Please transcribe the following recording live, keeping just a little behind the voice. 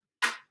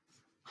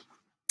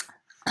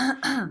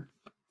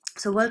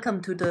So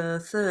welcome to the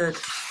third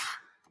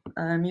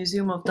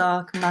Museum of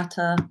Dark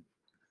Matter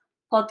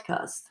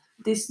podcast.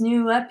 This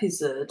new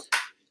episode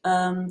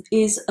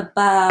is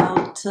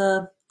about,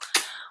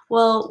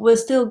 we're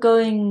still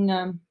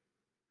going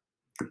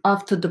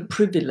after the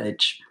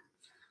privilege,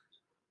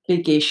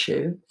 big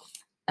issue.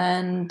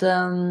 And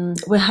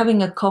we're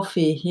having a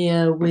coffee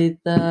here with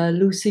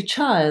Lucy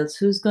Childs,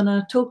 who's going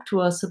to talk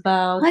to us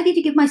about... Why did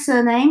you give my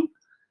surname?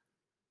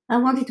 I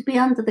wanted to be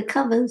under the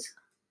covers.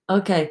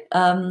 Okay,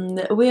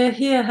 we're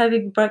here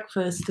having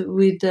breakfast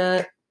with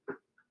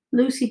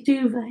Lucy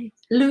Duvet.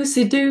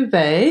 Lucy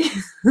Duvet.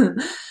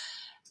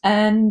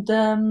 And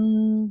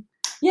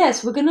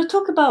yes, we're going to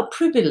talk about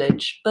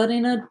privilege, but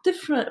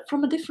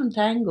from a different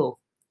angle.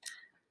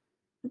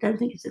 I don't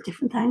think it's a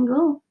different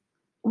angle.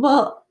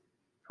 Well,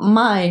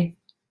 my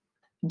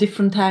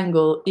different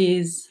angle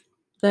is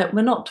that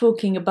we're not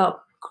talking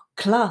about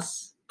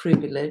class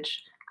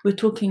privilege, we're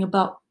talking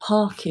about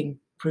parking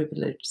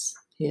privilege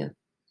here.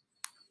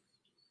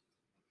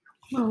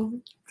 Well,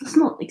 that's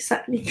not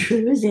exactly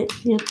true, is it?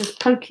 You're just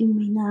poking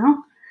me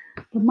now.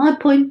 But my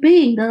point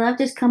being that I've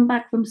just come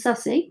back from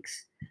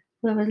Sussex,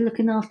 where I was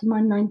looking after my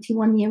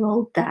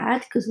 91-year-old dad,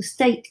 because the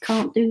state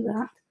can't do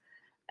that.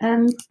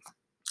 And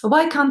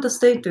why can't the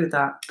state do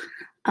that?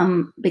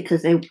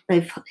 Because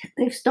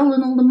they've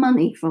stolen all the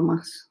money from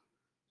us.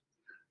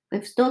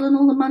 They've stolen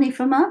all the money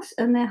from us,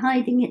 and they're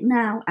hiding it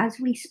now as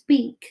we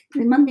speak.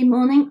 Monday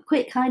morning,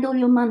 quick, hide all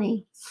your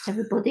money,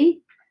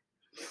 everybody.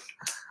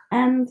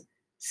 And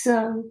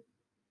so,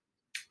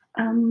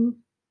 and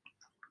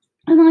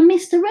I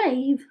missed a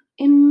rave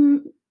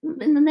in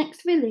the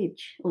next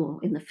village, or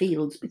in the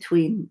fields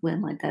between where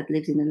my dad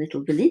lives in a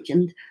little village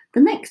and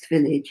the next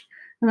village.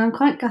 And I'm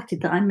quite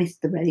gutted that I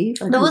missed the rave.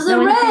 There was a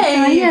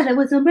rave! Yeah, there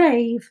was a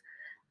rave.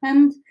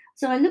 And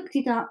so I looked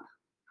it up.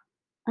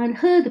 I'd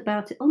heard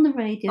about it on the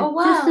radio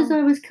just as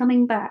I was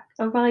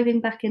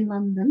arriving back in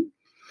London.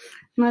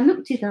 And I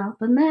looked it up,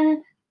 and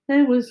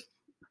there was,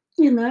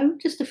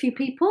 just a few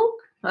people.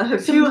 A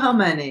few, how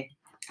many?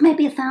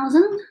 Maybe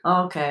 1,000.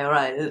 Okay, all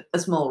right. A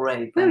small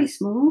rave. Very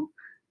small.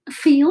 A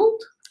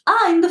field.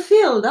 In the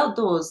field,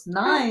 outdoors.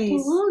 Nice.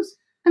 Outdoors.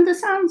 And a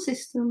sound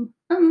system.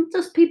 And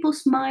just people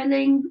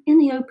smiling in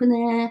the open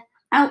air,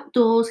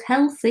 outdoors,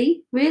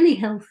 healthy, really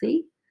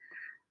healthy,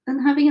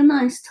 and having a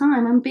nice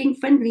time and being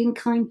friendly and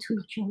kind to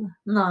each other.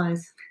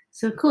 Nice.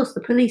 So, of course,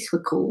 the police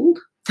were called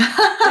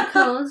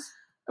because,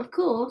 of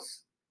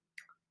course,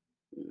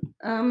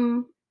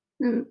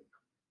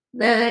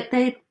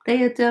 they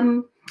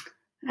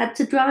had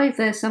to drive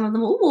there, some of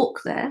them, or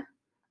walk there.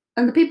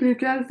 And the people who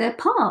drove there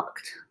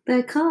parked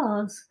their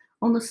cars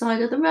on the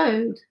side of the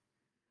road.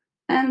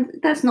 And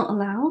that's not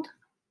allowed.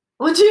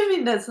 What do you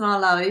mean that's not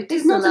allowed?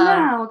 It's not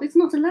allowed. It's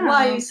not allowed.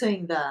 Why are you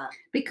saying that?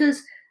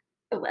 Because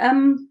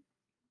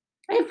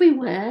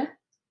everywhere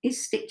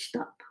is stitched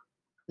up.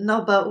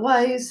 No, but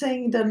why are you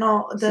saying they're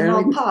not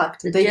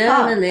parked? The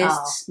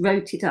journalists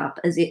wrote it up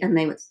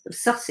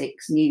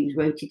Sussex News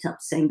wrote it up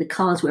saying the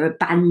cars were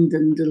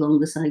abandoned along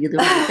the side of the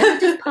road. They were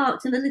just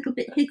parked in a little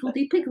bit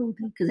higgledy-piggledy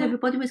because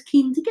everybody was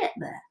keen to get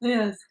there.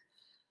 Yes.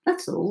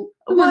 That's all.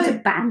 It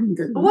wasn't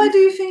abandoned. Why do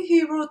you think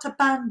he wrote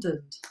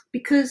abandoned?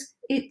 Because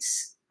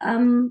it's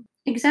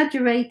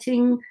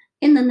exaggerating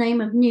in the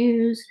name of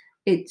news.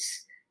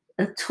 It's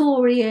a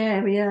Tory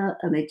area,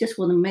 and they just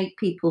want to make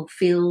people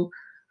feel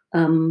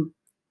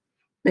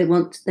they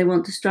want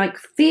to strike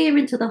fear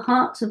into the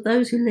hearts of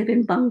those who live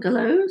in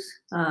bungalows,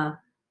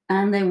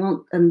 and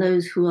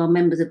those who are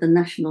members of the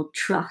National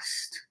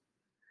Trust,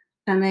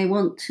 and they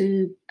want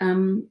to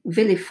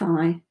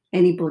vilify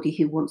anybody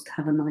who wants to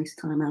have a nice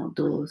time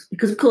outdoors.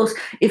 Because, of course,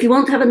 if you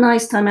want to have a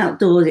nice time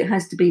outdoors, it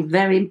has to be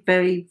very,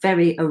 very,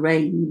 very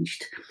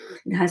arranged.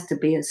 It has to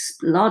be a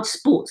large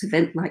sports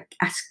event like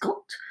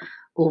Ascot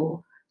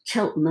or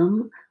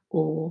Cheltenham,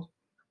 or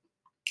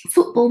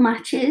football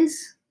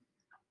matches,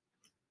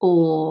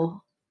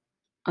 or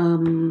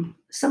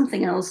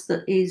something else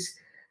that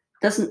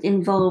doesn't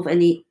involve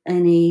any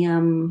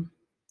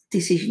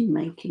decision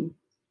making.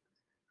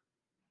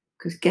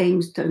 Because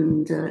games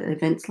and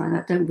events like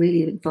that don't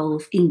really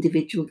involve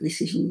individual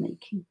decision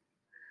making.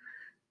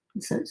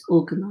 And so it's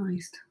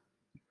organised.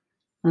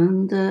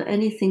 And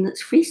anything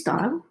that's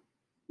freestyle,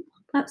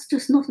 that's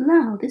just not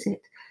allowed, is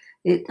it?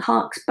 It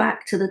harks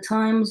back to the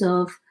times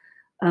of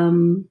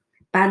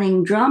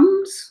banning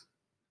drums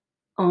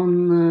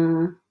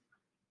on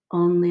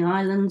the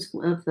islands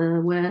of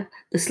where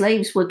the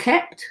slaves were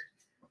kept.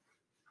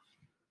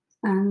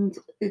 And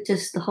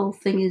the whole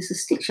thing is a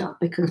stitch up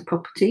because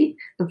property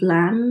of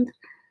land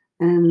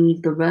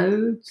and the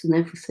roads and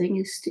everything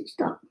is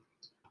stitched up.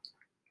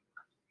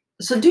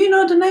 So do you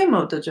know the name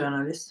of the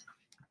journalist?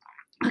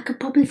 I could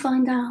probably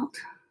find out.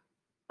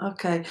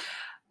 Okay.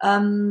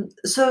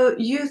 So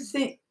you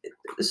think...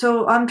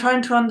 So I'm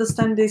trying to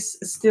understand this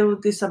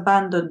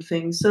abandoned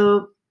thing.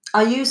 So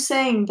are you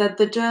saying that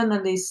the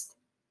journalist...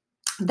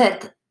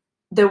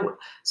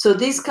 So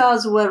these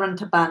cars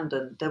weren't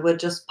abandoned; they were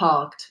just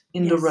parked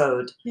in the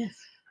road. Yes.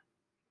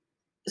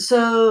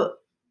 So,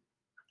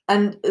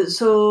 And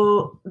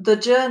so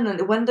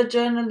when the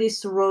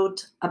journalist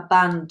wrote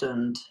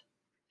abandoned,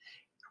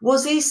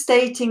 was he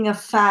stating a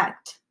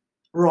fact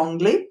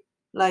wrongly?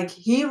 Like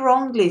he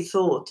wrongly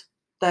thought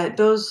that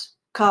those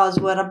cars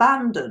were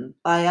abandoned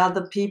by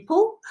other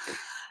people?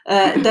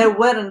 They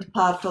weren't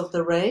part of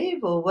the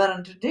rave or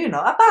weren't,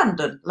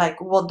 abandoned,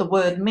 like what the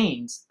word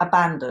means,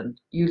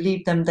 abandoned. You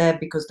leave them there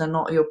because they're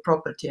not your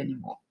property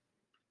anymore.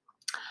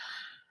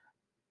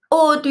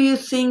 Or do you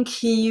think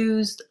he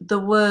used the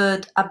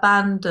word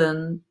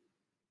abandon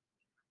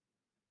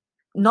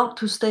not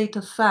to state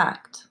a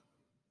fact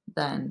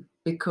then?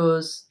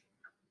 Because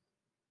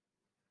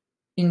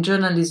in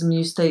journalism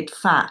you state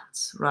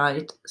facts,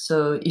 right?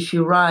 So if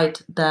you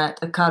write that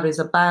a car is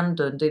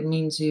abandoned, it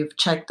means you've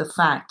checked the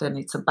fact and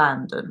it's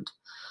abandoned.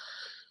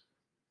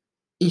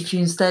 If you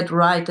instead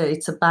write that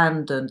it's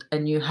abandoned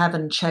and you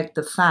haven't checked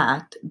the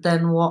fact,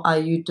 then what are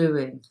you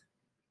doing?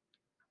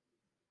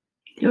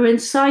 You're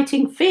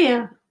inciting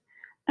fear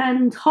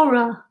and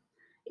horror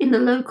in the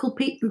local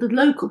people. The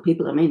local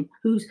people, I mean,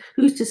 who's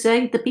to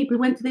say the people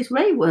who went to this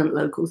rave weren't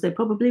locals? They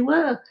probably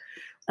were.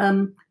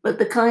 But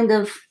the kind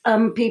of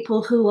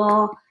people who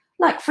are,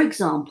 like, for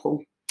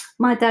example,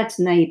 my dad's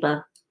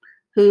neighbour,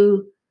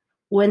 who,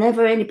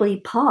 whenever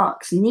anybody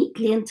parks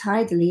neatly and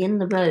tidily in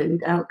the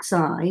road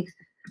outside,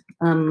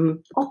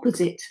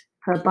 opposite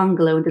her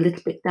bungalow and a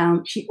little bit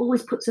down, she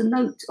always puts a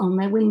note on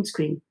their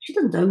windscreen. She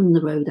doesn't own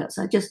the road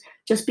outside,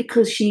 just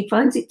because she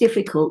finds it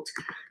difficult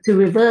to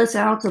reverse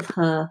out of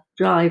her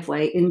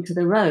driveway into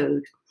the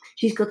road.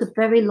 She's got a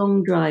very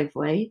long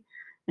driveway,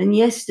 and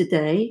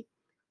yesterday,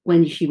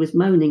 when she was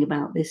moaning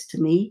about this to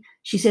me,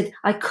 she said,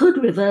 I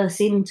could reverse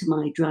into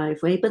my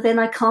driveway, but then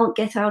I can't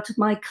get out of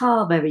my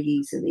car very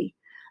easily.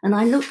 And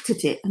I looked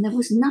at it and there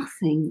was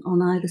nothing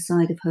on either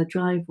side of her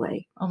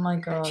driveway. Oh my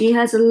God. She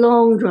has a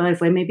long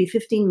driveway, maybe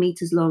 15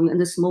 meters long,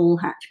 and a small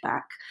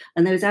hatchback.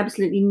 And there was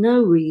absolutely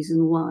no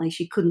reason why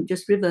she couldn't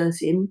just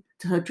reverse in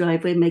to her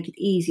driveway and make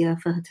it easier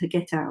for her to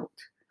get out.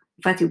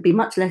 In fact, it would be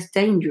much less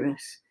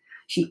dangerous.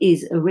 She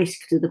is a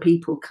risk to the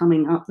people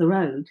coming up the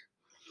road.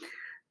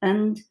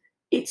 And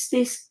it's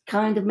this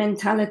kind of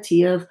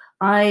mentality of,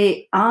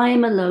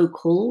 I'm a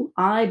local,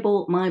 I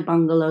bought my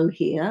bungalow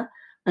here,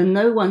 and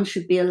no one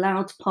should be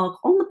allowed to park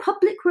on the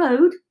public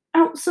road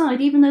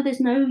outside, even though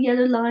there's no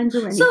yellow lines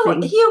or anything. So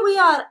here we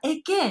are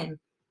again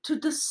to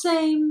the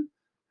same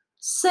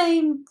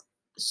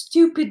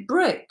stupid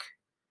brick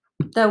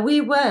that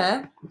we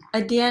were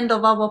at the end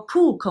of our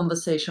pool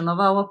conversation, of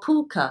our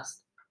pool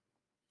cast.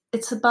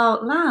 It's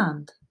about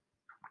land.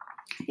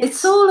 Yes.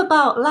 It's all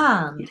about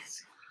land.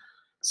 Yes.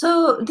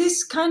 So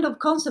this kind of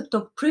concept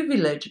of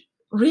privilege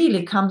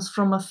really comes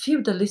from a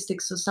feudalistic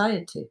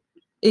society.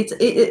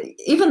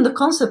 Even the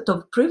concept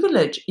of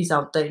privilege is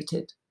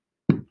outdated.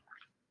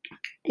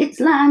 It's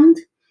land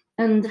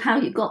and how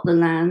you got the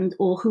land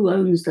or who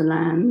owns the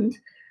land.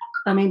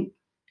 I mean,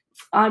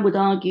 I would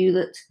argue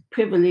that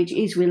privilege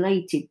is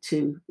related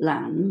to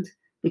land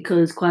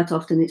because quite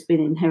often it's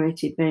been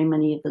inherited. Very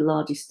many of the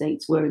large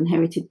estates were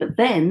inherited. But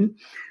then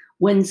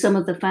when some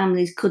of the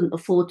families couldn't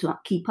afford to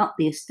keep up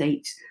the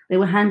estates, they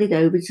were handed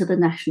over to the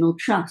National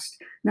Trust.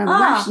 Now, the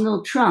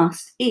National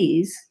Trust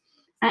is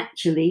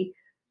actually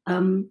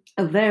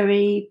a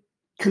very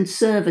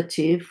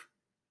conservative,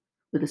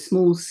 with a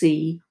small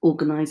c,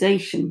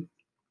 organisation.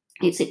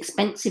 It's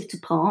expensive to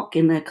park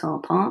in their car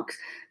parks.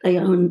 They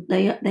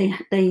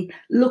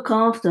look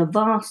after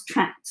vast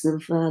tracts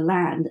of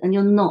land, and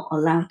you're not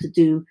allowed to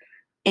do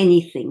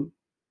anything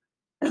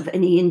of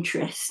any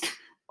interest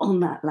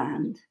on that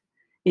land.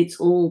 It's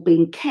all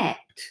being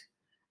kept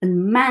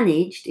and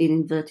managed, in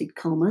inverted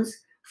commas,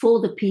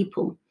 for the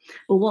people.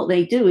 But what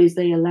they do is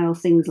they allow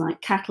things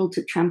like cattle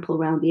to trample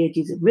around the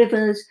edges of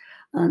rivers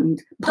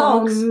and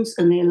ponds,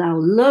 and they allow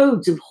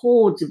loads of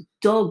hordes of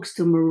dogs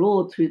to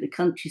maraud through the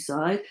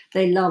countryside.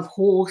 They love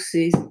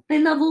horses. They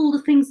love all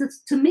the things that,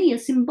 to me, are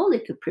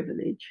symbolic of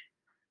privilege.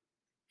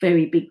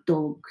 Very big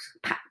dogs,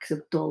 packs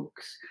of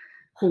dogs,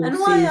 horses. And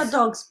why are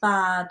dogs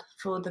bad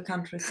for the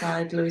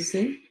countryside,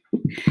 Lucy?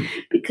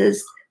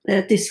 Because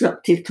they're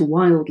disruptive to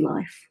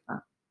wildlife.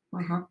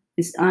 Uh-huh.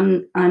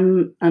 I'm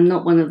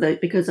not one of those,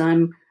 because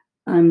I'm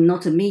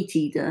not a meat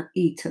eater.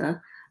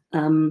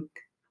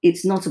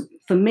 It's not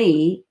for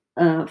me.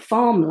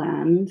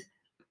 Farmland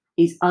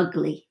is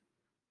ugly,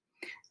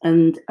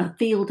 and a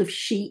field of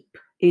sheep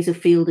is a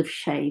field of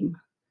shame.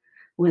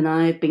 When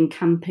I've been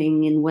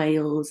camping in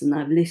Wales and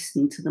I've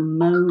listened to the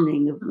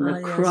moaning of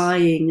the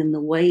crying and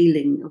the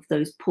wailing of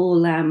those poor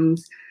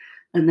lambs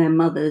and their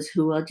mothers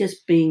who are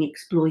just being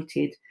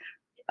exploited,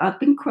 I've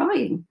been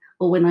crying.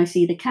 Or when I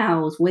see the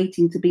cows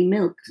waiting to be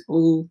milked,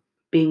 all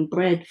being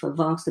bred for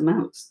vast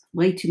amounts,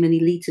 way too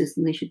many litres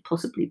than they should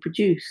possibly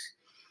produce,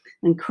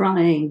 and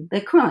crying. They're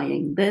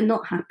crying. They're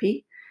not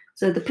happy.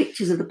 So the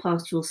pictures of the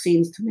pastoral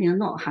scenes to me are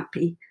not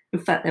happy. In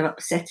fact, they're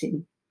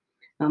upsetting.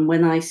 And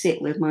when I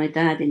sit with my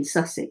dad in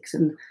Sussex,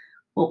 and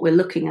what we're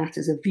looking at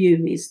as a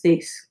view is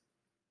this: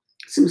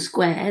 some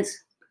squares,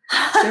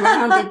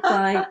 surrounded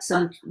by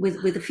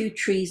with a few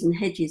trees and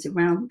hedges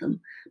around them,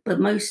 but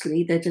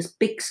mostly they're just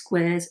big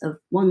squares of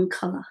one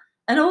colour.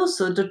 And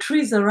also, the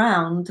trees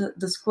around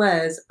the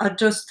squares are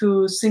just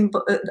to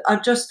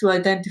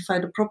identify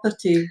the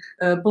property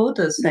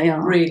borders. They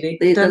are really.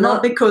 They're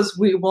not because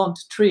we want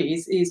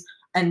trees.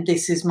 And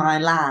this is my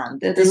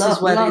land. They're this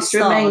is where last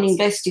remaining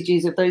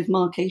vestiges of those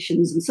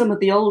markations, and some of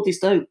the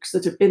oldest oaks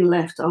that have been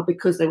left are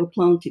because they were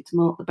planted to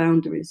mark the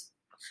boundaries.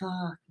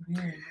 Fuck,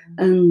 yeah.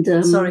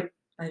 And sorry,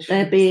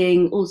 they're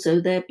being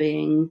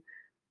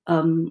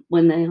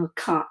when they are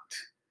cut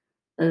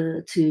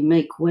to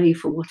make way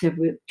for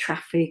whatever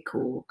traffic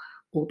or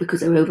because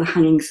they're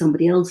overhanging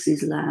somebody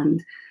else's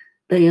land,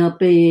 they are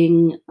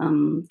being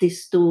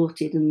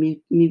distorted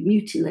and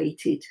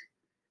mutilated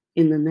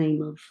in the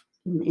name of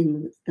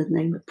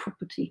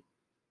property.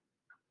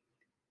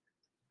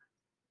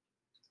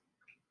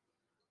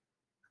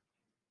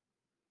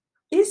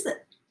 Is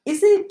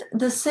it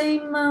the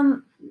same?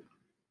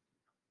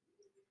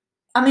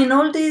 I mean,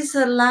 all these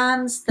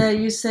lands that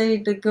you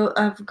say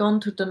have gone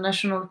to the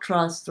National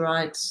Trust,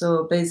 right?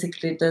 So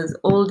basically, there's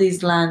all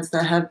these lands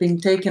that have been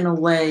taken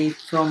away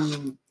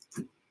from,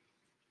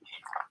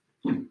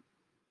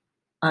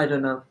 I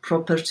don't know,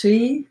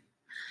 property,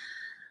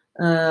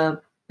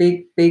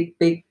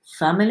 big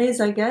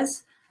families, I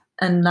guess,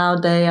 and now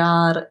they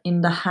are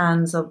in the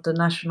hands of the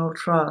National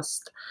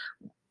Trust.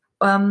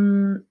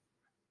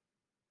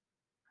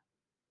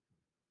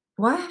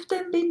 Why have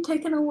they been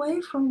taken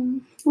away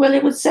from? Well,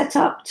 it was set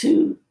up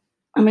to,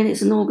 I mean,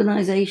 it's an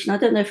organisation. I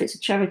don't know if it's a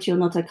charity or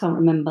not, I can't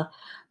remember.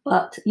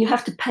 But you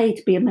have to pay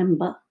to be a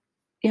member.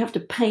 You have to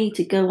pay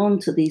to go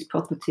onto these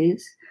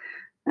properties.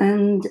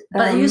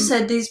 But you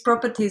said these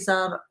properties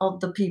are of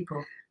the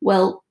people.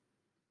 Well,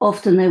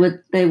 often they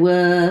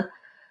were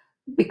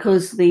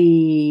because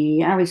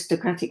the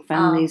aristocratic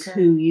families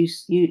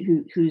whose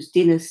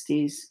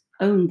dynasties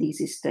owned these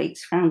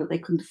estates found that they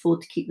couldn't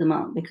afford to keep them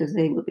up because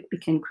they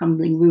became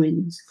crumbling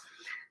ruins.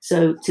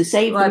 So to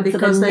save them for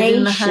the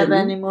nation, didn't have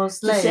any more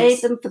slaves. To save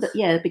them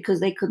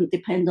because they couldn't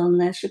depend on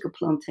their sugar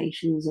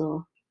plantations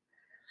or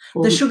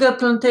the sugar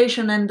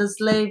plantation and the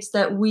slaves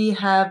that we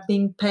have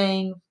been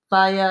paying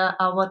via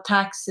our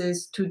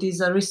taxes to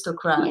these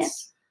aristocrats.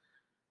 Yes.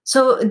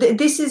 So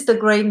this is the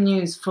great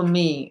news for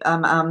me.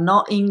 I'm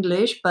not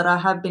English, but I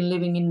have been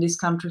living in this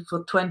country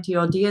for 20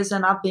 odd years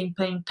and I've been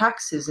paying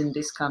taxes in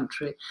this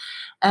country.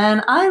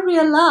 And I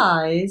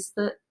realized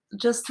that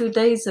just 2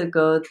 days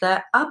ago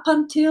that up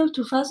until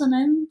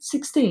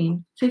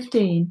 2015,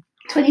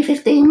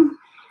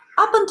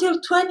 up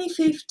until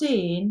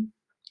 2015,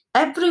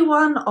 every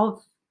one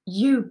of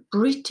you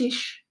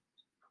British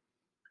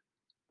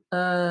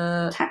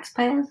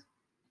taxpayers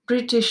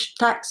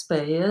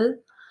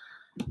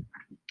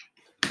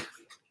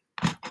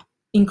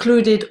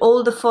included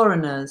all the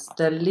foreigners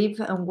that live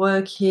and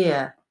work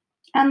here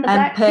and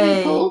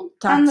pay people,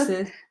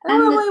 taxes.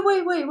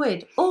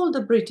 Wait. All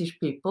the British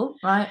people,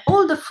 right?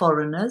 All the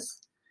foreigners.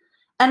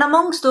 And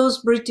amongst those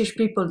British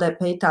people that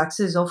pay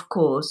taxes, of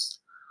course,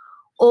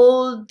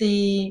 all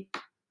the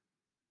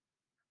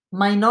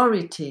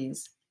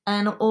minorities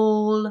and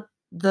all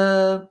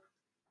the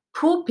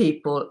poor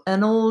people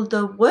and all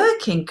the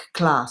working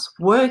class,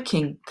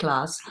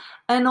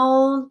 and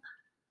all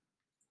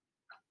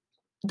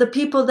the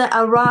people that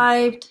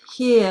arrived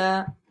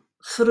here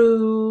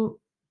through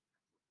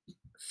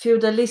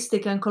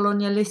feudalistic and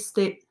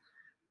colonialistic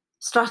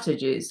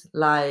strategies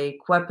like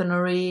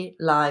weaponry,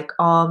 like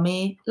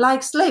army,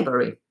 like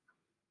slavery.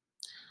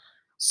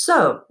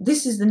 So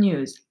this is the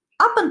news.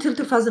 Up until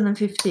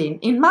 2015,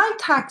 in my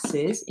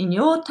taxes, in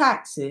your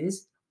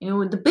taxes,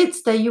 the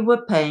bits that you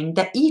were paying,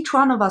 that each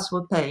one of us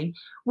were paying,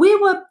 we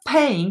were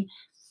paying,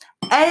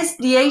 as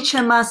the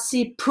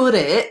HMRC put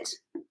it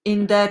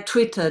in their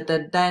Twitter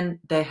that then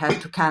they had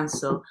to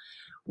cancel,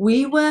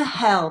 we were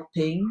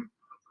helping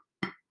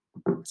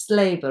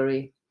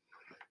slavery.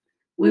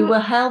 We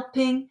were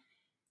helping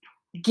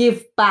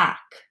give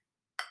back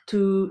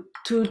to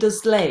the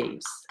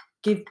slaves,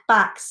 give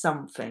back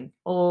something,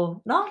 or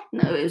no?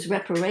 No, it was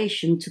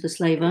reparation to the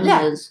slave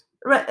owners.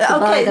 Yeah.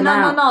 Okay,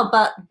 no,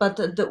 but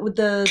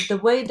the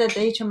way that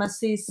the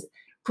HMRC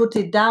put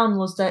it down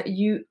was that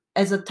you,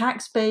 as a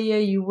taxpayer,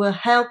 you were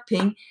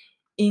helping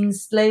in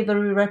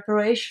slavery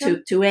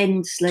reparation to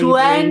end slavery. To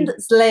end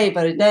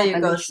slavery. There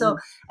you go. So,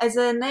 as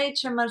an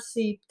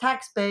HMRC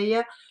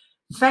taxpayer,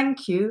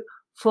 thank you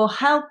for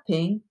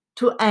helping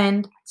to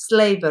end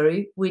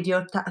slavery with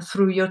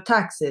through your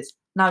taxes.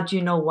 Now, do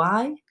you know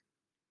why?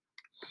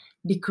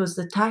 Because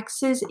the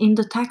taxes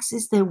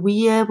that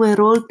we were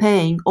all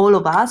paying, all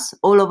of us,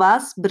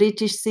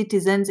 British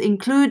citizens,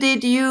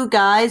 included you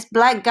guys,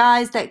 black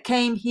guys that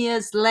came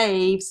here,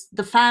 slaves,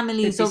 the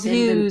families of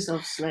you,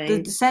 the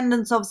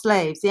descendants of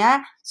slaves,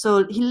 yeah?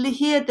 So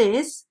hear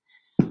this.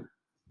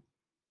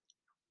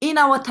 In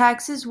our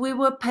taxes, we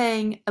were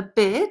paying a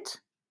bit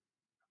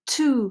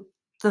to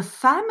the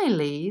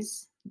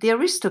families, the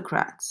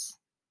aristocrats.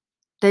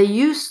 They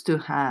used to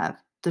have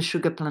the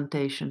sugar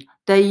plantation.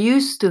 They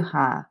used to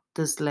have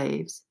the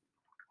slaves.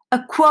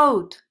 A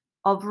quote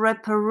of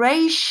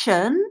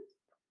reparation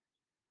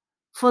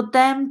for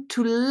them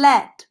to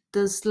let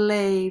the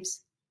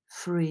slaves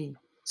free.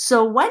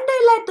 So when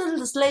they let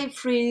the slave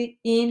free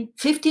in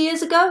 50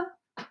 years ago,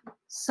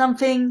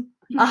 something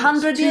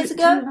 100 years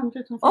ago? 200,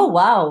 I think. Oh,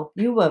 wow,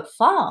 you were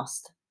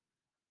fast.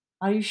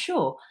 Are you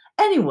sure?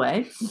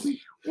 Anyway,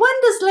 when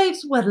the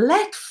slaves were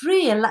let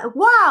free and like,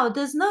 wow,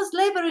 there's no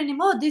slavery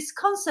anymore. This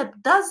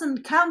concept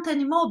doesn't count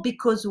anymore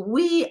because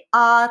we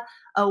are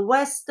a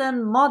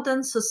Western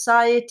modern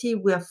society.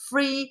 We are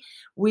free.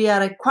 We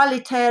are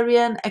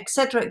equalitarian,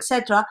 etc.,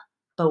 etc.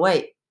 But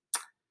wait,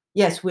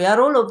 yes, we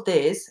are all of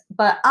this.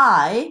 But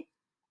I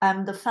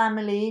am the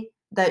family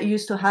that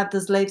used to have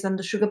the slaves and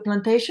the sugar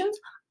plantations.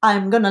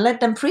 I'm going to let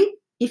them free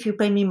if you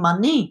pay me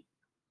money.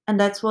 And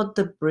that's what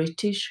the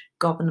British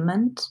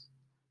government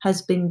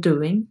has been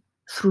doing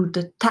through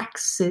the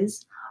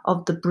taxes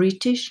of the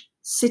British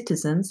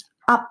citizens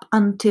up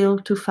until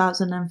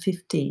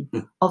 2015,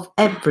 of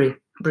every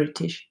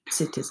British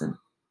citizen.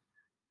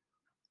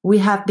 We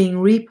have been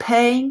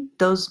repaying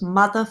those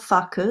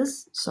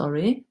motherfuckers,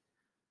 sorry,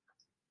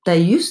 they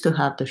used to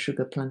have the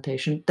sugar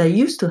plantation, they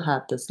used to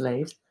have the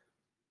slaves,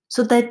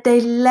 so that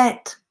they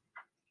let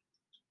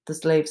the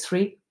slaves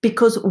free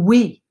because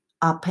we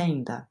are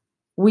paying them.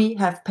 We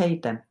have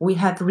paid them. We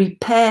have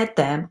repaired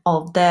them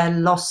of their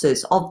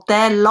losses,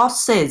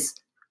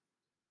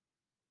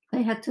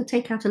 They had to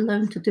take out a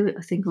loan to do it,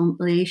 I think.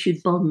 They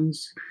issued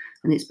bonds,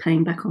 and it's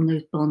paying back on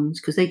those bonds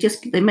because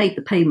they made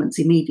the payments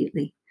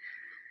immediately,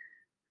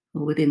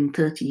 or within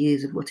 30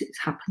 years of what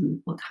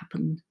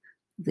happened,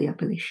 the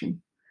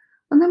abolition.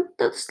 And then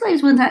the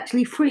slaves weren't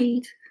actually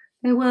freed.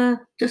 They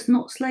were just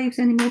not slaves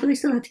anymore, but they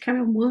still had to carry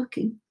on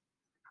working.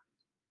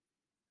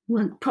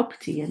 Weren't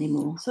property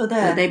anymore. So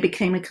there. They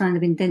became a kind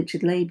of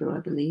indentured labour, I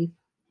believe.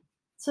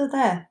 So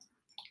there.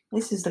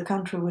 This is the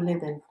country we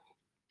live in.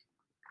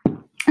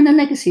 And the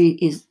legacy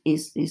is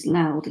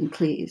loud and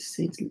clear. It's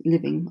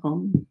living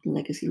on. The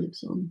legacy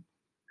lives on.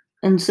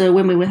 And so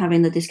when we were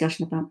having the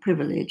discussion about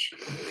privilege,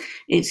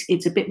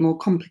 it's a bit more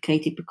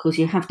complicated because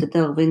you have to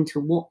delve into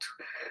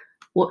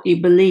what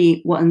you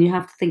believe, and you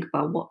have to think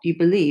about what you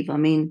believe. I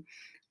mean,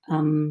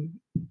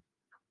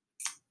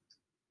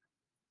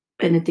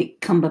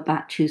 Benedict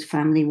Cumberbatch, whose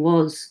family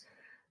were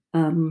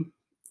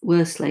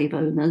slave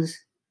owners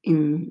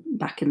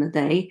back in the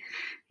day,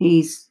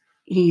 he's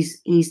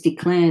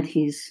declared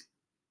he's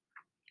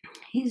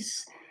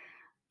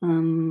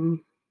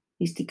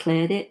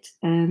declared it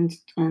and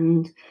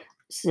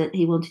said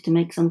he wanted to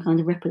make some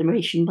kind of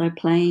reparation by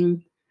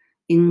playing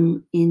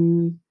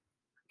in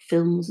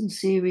films and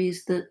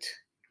series that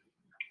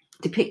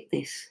depict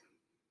this.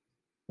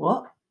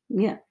 What?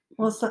 Yeah.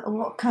 What's that?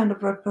 What kind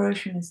of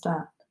reparation is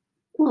that?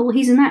 Well,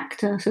 he's an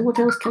actor, so what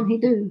else can he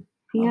do?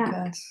 He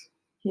acts.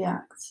 He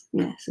acts.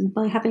 Yes, and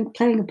by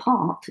playing a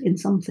part in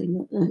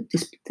something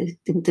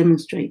that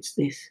demonstrates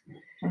this.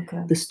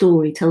 Okay. The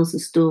story tells the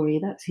story.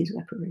 That's his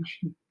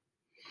reparation.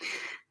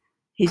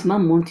 His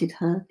mum wanted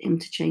him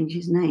to change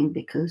his name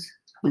because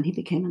when he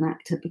became an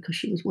actor, because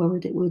she was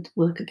worried it would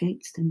work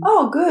against him.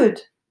 Oh,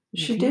 good.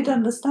 She did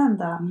understand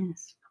that.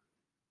 Yes.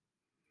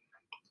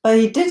 But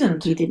he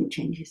didn't. He didn't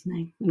change his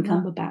name. And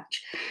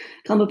Cumberbatch.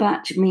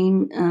 Cumberbatch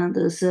mean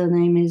the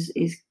surname is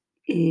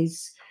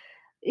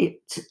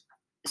it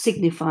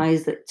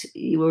signifies that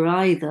you were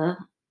either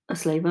a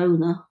slave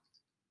owner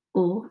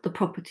or the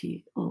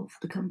property of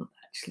the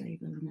Cumberbatch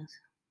slave owners.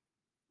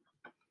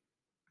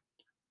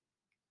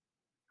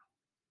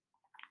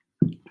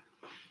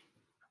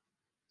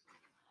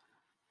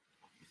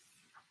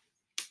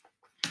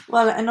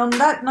 Well, and on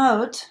that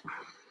note,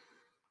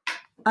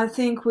 I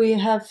think we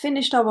have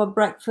finished our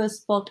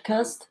breakfast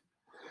podcast.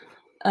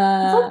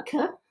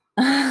 Vodka?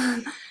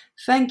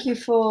 Thank you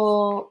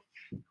for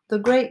the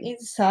great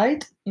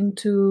insight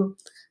into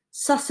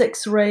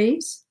Sussex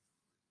Raves.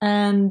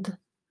 And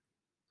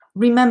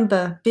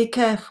remember, be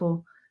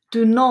careful.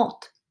 Do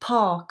not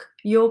park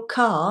your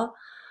car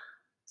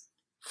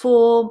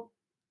for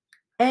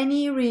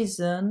any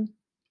reason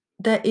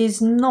that is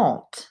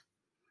not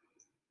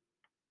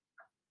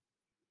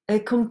a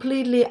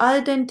completely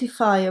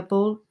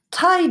identifiable,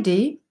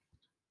 tidy,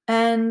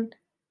 and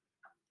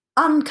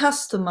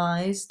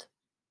uncustomized,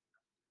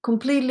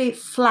 completely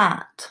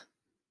flat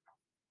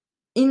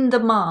in the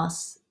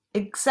mass,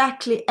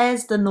 exactly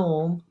as the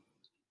norm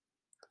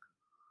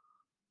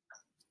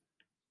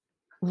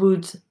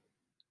would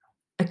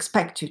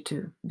expect you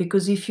to.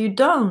 Because if you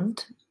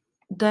don't,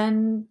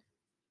 then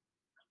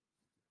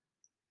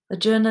a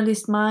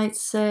journalist might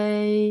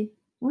say,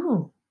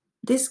 oh,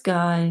 this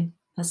guy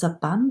has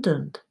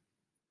abandoned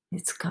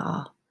its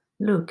car.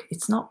 Look,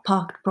 it's not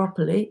parked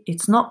properly.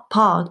 It's not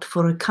parked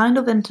for a kind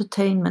of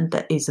entertainment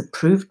that is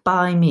approved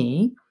by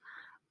me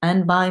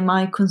and by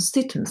my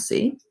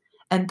constituency.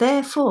 And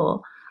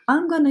therefore,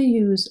 I'm going to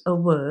use a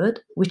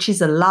word which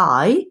is a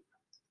lie,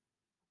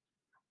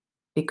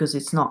 because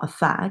it's not a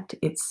fact.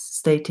 It's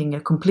stating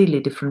a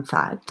completely different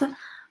fact.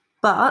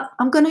 But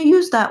I'm going to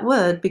use that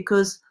word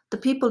because the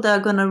people that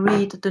are going to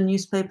read the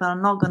newspaper are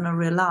not going to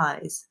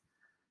realize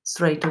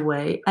straight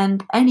away.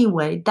 And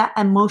anyway, that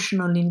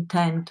emotional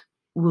intent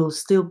will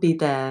still be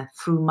there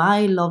through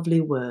my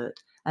lovely word.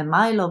 And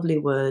my lovely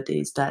word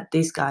is that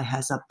this guy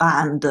has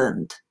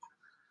abandoned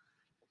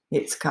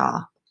its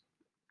car.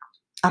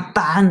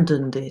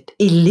 Abandoned it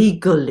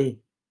illegally.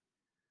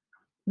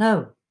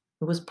 No,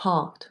 it was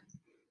parked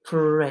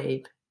for a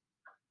rave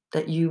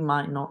that you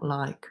might not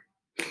like.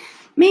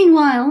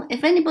 Meanwhile,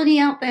 if anybody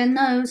out there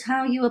knows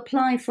how you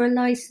apply for a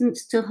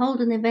license to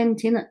hold an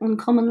event on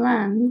common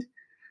land,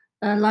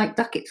 like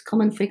Duckett's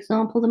Common, for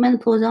example, the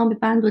Menopause Army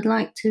Band would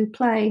like to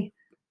play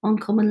on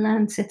common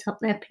land, set up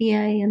their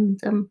PA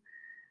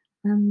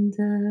and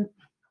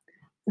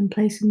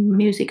play some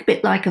music, a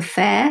bit like a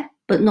fair,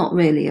 but not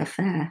really a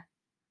fair.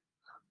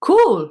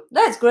 Cool,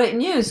 that's great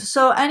news.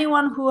 So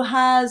anyone who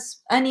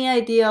has any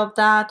idea of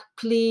that,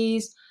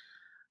 please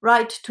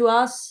write to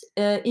us,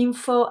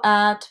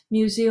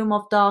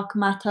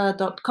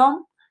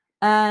 info@museumofdarkmatter.com.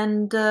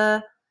 And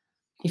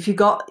if you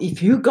got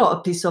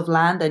a piece of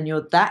land and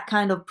you're that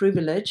kind of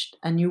privileged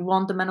and you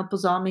want the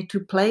Menopause Army to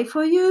play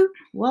for you,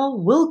 well,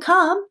 we'll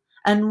come,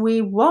 and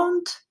we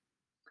won't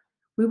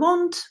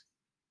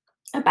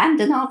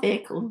abandon our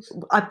vehicles.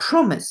 I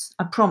promise,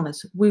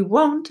 we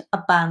won't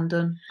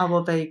abandon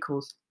our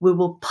vehicles. We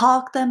will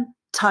park them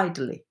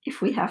tidily.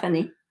 If we have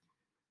any.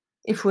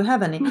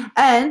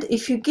 And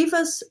if you give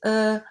us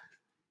a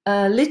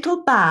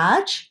little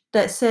badge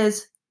that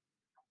says,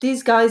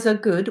 these guys are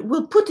good,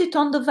 we'll put it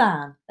on the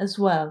van as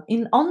well,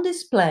 on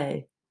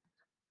display,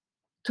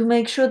 to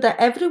make sure that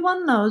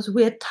everyone knows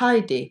we're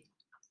tidy.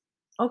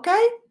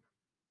 Okay?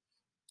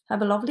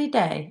 Have a lovely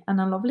day and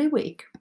a lovely week.